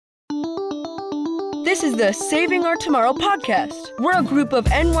This is the Saving Our Tomorrow podcast. We're a group of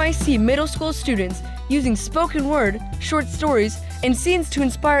NYC middle school students using spoken word, short stories, and scenes to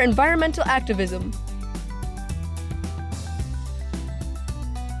inspire environmental activism.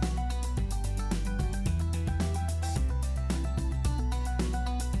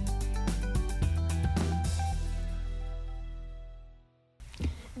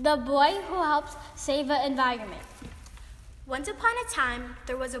 The boy who helps save the environment. Once upon a time,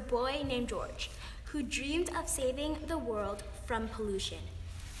 there was a boy named George who dreamed of saving the world from pollution.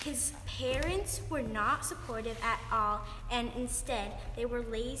 His parents were not supportive at all, and instead, they were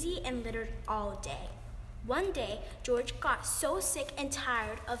lazy and littered all day. One day, George got so sick and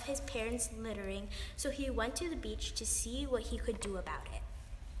tired of his parents littering, so he went to the beach to see what he could do about it.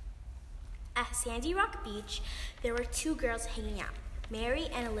 At Sandy Rock Beach, there were two girls hanging out, Mary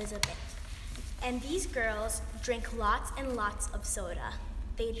and Elizabeth. And these girls drank lots and lots of soda.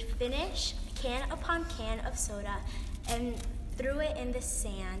 They'd finish can upon can of soda and threw it in the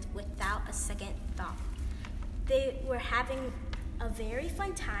sand without a second thought. They were having a very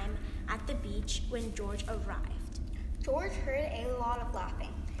fun time at the beach when George arrived. George heard a lot of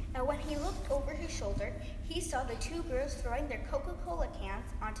laughing, and when he looked over his shoulder, he saw the two girls throwing their Coca-Cola cans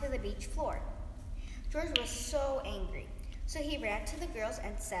onto the beach floor. George was so angry. So he ran to the girls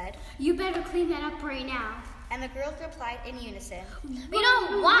and said, "You better clean that up right now." And the girls replied in unison, "We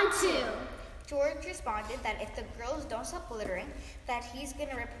don't want to." George responded that if the girls don't stop littering, that he's going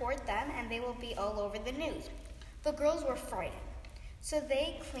to report them and they will be all over the news. The girls were frightened. So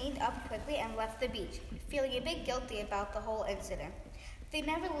they cleaned up quickly and left the beach, feeling a bit guilty about the whole incident. They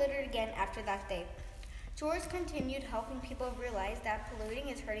never littered again after that day. George continued helping people realize that polluting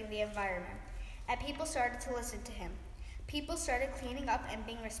is hurting the environment, and people started to listen to him. People started cleaning up and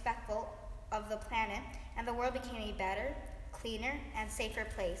being respectful of the planet, and the world became a better, cleaner, and safer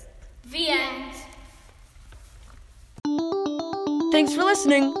place. The end. Thanks for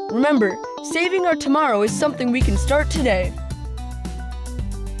listening. Remember, saving our tomorrow is something we can start today.